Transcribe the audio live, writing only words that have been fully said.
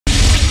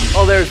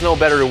Well, there's no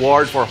better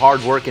reward for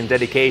hard work and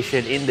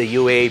dedication in the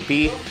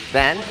UAAP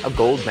than a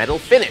gold medal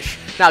finish.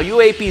 Now,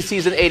 UAAP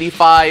Season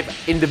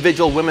 85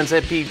 individual women's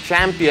MP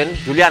champion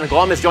Juliana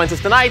Gomez joins us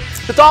tonight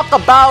to talk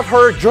about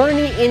her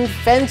journey in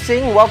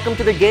fencing. Welcome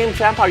to the game,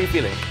 champ. How are you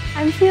feeling?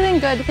 I'm feeling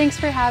good. Thanks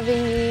for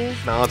having me.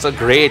 No, it's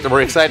great.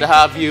 We're excited to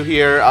have you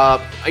here.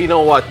 You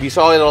know what? We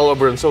saw it all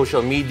over on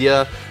social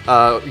media.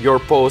 Your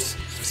posts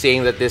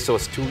saying that this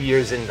was 2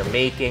 years in the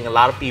making. A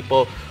lot of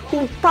people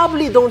who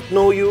probably don't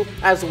know you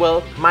as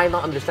well might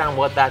not understand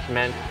what that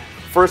meant.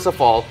 First of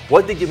all,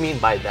 what did you mean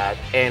by that,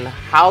 and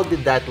how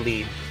did that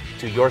lead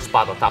to your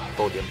spot on top of the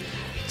podium?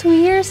 2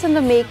 years in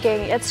the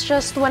making. It's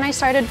just when I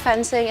started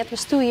fencing, it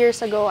was 2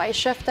 years ago, I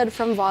shifted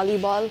from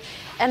volleyball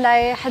and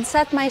I had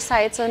set my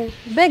sights on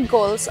big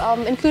goals,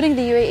 including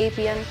the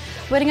UAAP and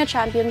winning a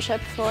championship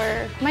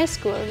for my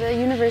school, the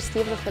University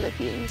of the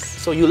Philippines.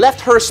 So you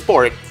left her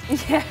sport.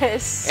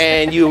 Yes.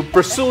 And you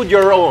pursued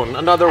your own,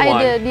 another one.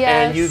 I did,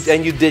 yes.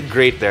 And you did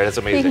great there. That's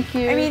amazing. Thank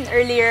you. I mean,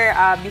 earlier,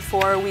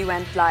 before we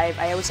went live,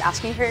 I was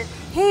asking her,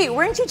 hey,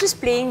 weren't you just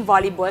playing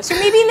volleyball? So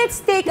maybe let's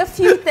take a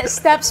few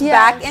steps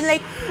back and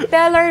like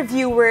tell our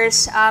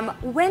viewers,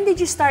 when did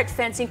you start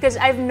fencing? Because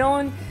I've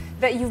known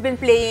that you've been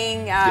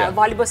playing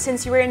volleyball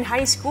since you were in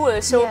high school.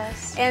 So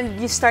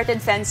and you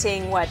started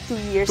fencing what, 2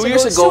 years ago? 2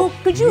 years ago, so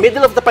could you,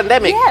 middle of the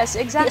pandemic. Yes,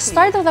 exactly. The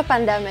start of the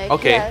pandemic.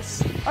 Okay.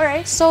 Yes. All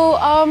right. So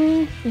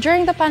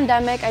during the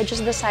pandemic, I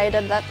just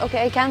decided that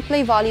okay, I can't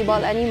play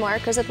volleyball anymore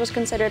because it was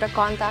considered a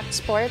contact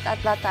sport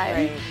at that time.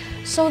 Right.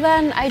 So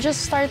then I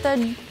just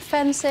started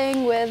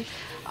fencing with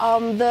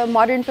the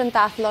modern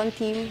pentathlon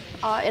team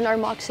in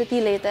Ormoc City,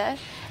 Leyte,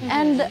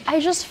 and I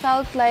just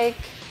felt like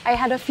I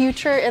had a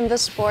future in the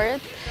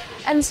sport,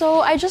 and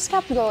so I just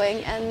kept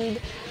going and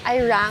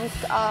I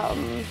ranked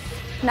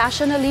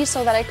nationally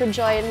so that I could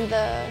join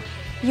the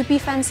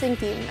UP fencing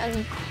team,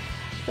 and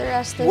the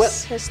rest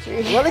is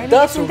history. Well, it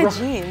does. It's in the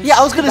genes. Yeah,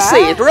 I was gonna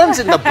say it runs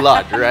in the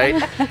blood,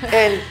 right?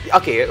 And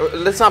okay,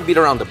 let's not beat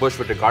around the bush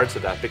with regards to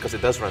that because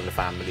it does run in the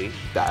family.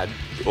 Dad,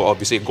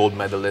 obviously a gold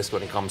medalist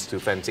when it comes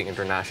to fencing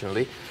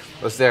internationally.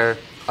 Was there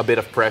a bit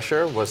of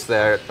pressure? Was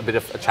there a bit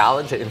of a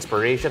challenge, an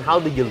inspiration? How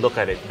did you look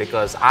at it?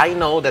 Because I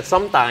know that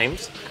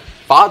sometimes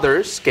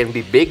fathers can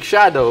be big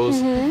shadows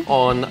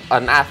on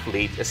an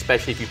athlete,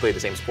 especially if you play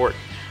the same sport.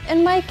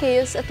 In my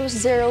case, it was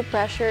zero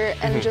pressure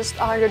and just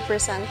 100%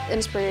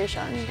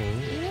 inspiration.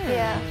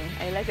 Yeah.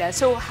 I like that.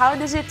 So how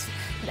does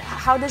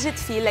it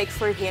feel like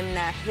for him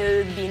na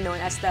he'll be known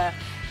as the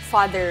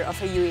father of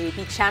a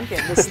UAAP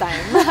champion this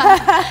time?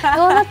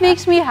 Well, that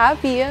makes me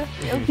happy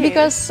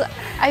because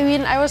I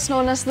mean I was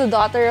known as the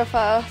daughter of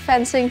a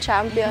fencing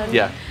champion.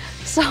 Yeah.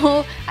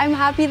 So I'm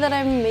happy that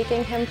I'm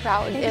making him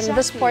proud in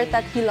the sport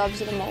that he loves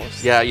the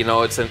most. Yeah, you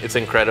know, it's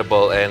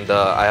incredible, and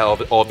I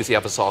obviously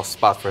have a soft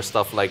spot for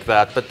stuff like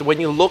that. But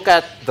when you look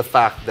at the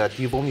fact that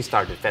you've only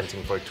started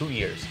fencing for 2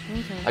 years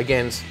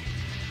against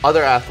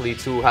other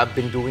athletes who have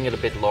been doing it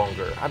a bit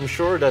longer, I'm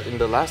sure that in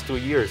the last 2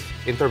 years,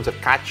 in terms of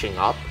catching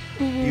up,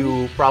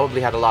 you probably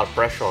had a lot of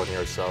pressure on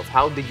yourself.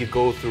 How did you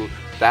go through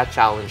that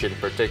challenge in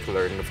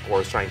particular, and of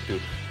course trying to,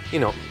 you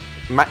know,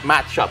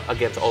 match up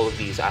against all of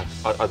these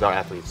other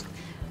athletes?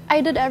 I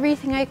did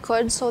everything I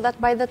could so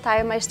that by the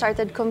time I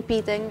started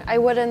competing, I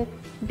wouldn't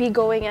be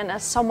going in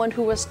as someone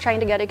who was trying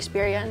to get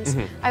experience.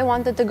 I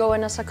wanted to go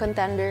in as a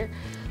contender.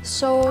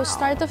 So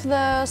start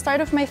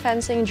of my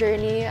fencing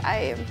journey,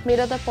 I made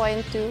it a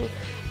point to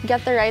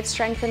get the right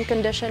strength and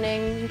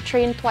conditioning,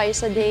 train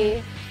twice a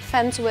day,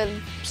 fence with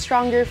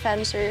stronger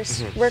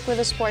fencers, work with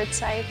a sports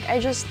psych. I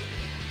just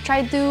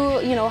tried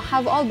to, you know,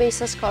 have all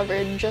bases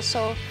covered just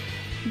so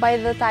by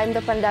the time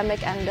the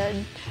pandemic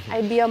ended,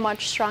 I'd be a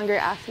much stronger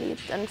athlete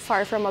and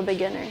far from a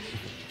beginner.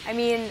 I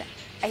mean,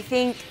 I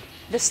think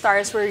the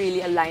stars were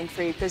really aligned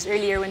for you because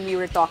earlier when we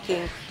were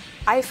talking,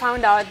 I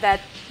found out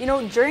that, you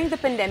know, during the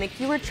pandemic,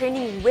 you were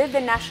training with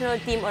the national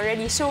team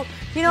already. So,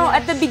 you know,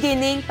 at the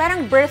beginning,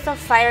 parang birth of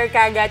fire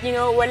kagad, you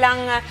know,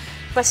 walang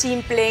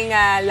pasimpleng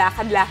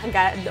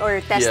lakad-lakad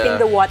or testing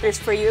the waters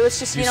for you. It was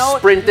just, you know,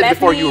 sprinted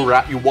before you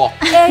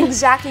walked.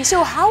 Exactly.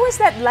 So how was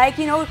that like,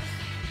 you know,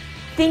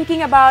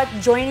 thinking about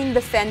joining the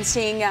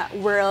fencing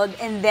world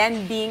and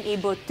then being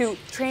able to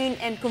train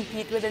and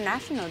compete with the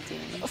national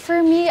team?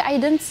 For me, I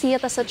didn't see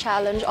it as a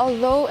challenge.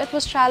 Although it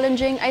was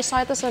challenging, I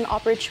saw it as an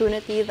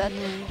opportunity that,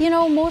 you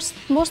know, most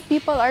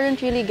people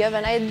aren't really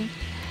given.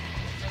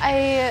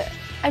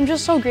 I'm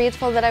just so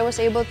grateful that I was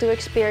able to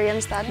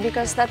experience that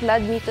because that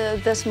led me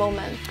to this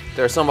moment.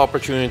 There are some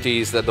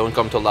opportunities that don't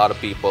come to a lot of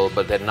people,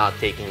 but then not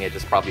taking it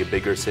is probably a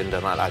bigger sin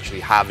than not actually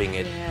having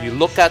it. You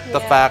look at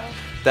the fact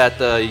that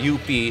the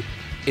UP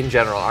in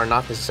general are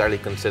not necessarily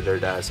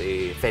considered as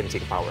a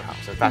fencing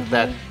powerhouse. In fact,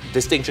 that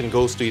distinction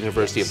goes to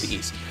University of the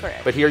East.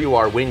 Correct. But here you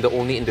are winning the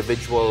only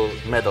individual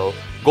medal,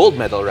 gold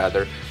medal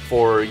rather,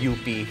 for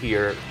UP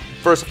here.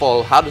 First of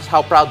all,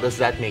 how proud does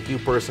that make you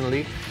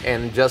personally,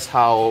 and just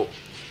how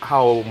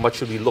much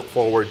should we look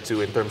forward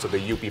to in terms of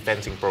the UP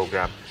fencing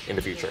program in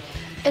the future?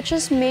 It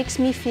just makes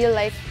me feel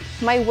like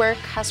my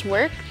work has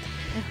worked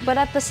But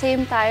at the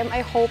same time,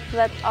 I hope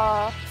that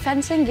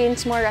fencing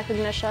gains more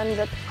recognition,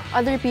 that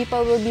other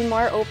people will be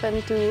more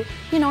open to,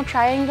 you know,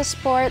 trying the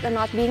sport and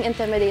not being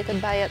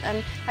intimidated by it.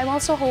 And I'm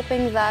also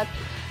hoping that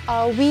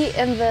we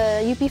in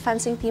the UP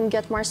fencing team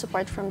get more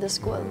support from the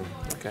school.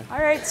 Okay. All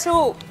right,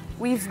 so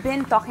we've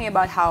been talking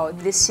about how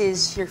this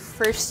is your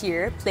first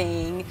year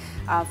playing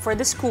for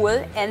the school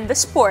and the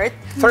sport.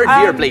 Third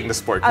year playing the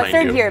sport, mind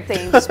third you. year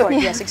playing the sport,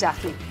 yes,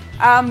 exactly.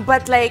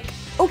 But like,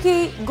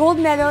 okay, gold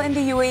medal in the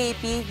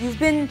UAAP, you've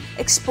been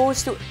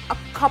exposed to a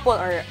couple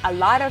or a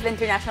lot of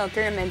international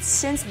tournaments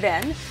since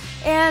then.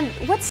 And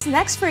what's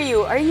next for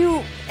you?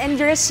 And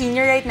you're a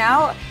senior right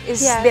now.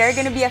 Is Yes. there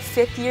going to be a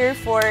fifth year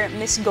for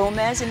Miss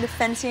Gomez in the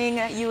fencing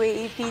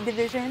UAAP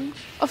division?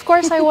 Of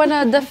course, I want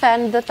to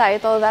defend the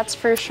title, that's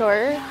for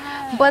sure.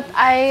 But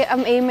I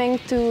am aiming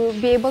to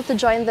be able to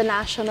join the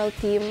national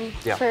team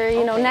Yeah. for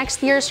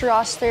next year's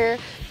roster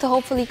to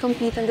hopefully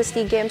compete in the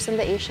SEA Games and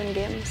the Asian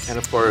Games. And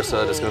of course,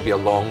 there's going to be a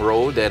long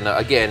road. And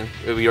again,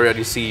 we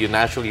already see you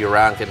naturally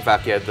ranked. In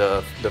fact, you had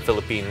the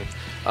Philippine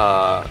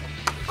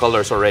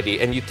colors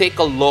already. And you take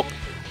a look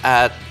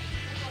at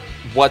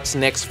what's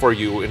next for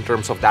you in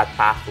terms of that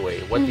pathway.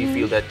 What do you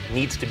feel that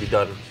needs to be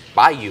done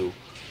by you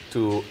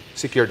to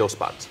secure those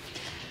spots?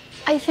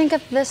 I think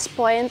at this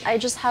point, I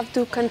just have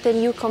to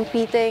continue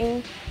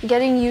competing,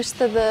 getting used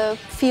to the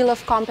feel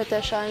of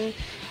competition,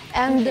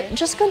 and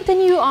just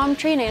continue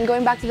training and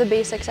going back to the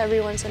basics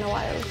every once in a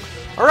while.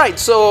 All right,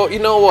 so you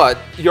know what?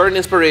 You're an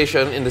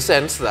inspiration in the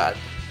sense that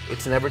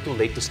it's never too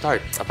late to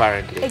start,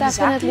 apparently.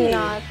 Definitely Exactly.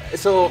 not.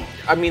 So,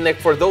 I mean, like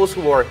for those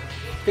who are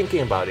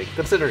thinking about it,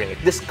 considering it,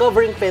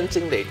 discovering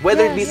fencing late,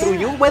 whether it be Yes. through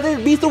you, whether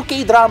it be through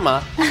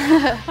K-drama,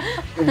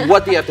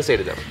 what do you have to say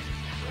to them?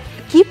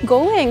 Keep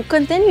going,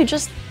 continue,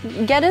 just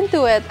get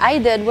into it. I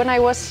did when I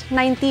was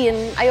 19.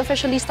 I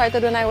officially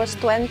started when I was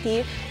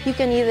 20. You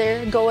can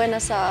either go in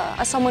as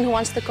someone who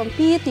wants to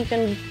compete, you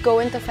can go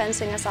into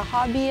fencing as a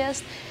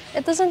hobbyist.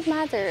 It doesn't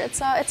matter.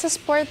 It's a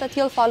sport that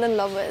you'll fall in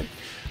love with.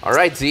 All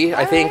right, Z,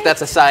 I think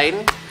that's a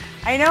sign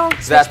I know.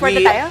 that Sport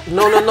we... na tayo?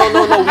 No,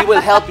 we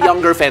will help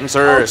younger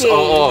fencers. Okay,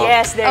 Oo.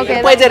 yes, there Okay,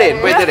 you go. Pwede rin,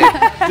 pwede rin.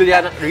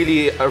 Juliana,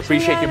 really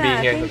appreciate you being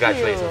here. Juliana, thank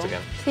Congratulations you.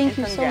 again. Thank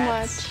you so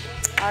Congrats.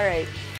 much. All right.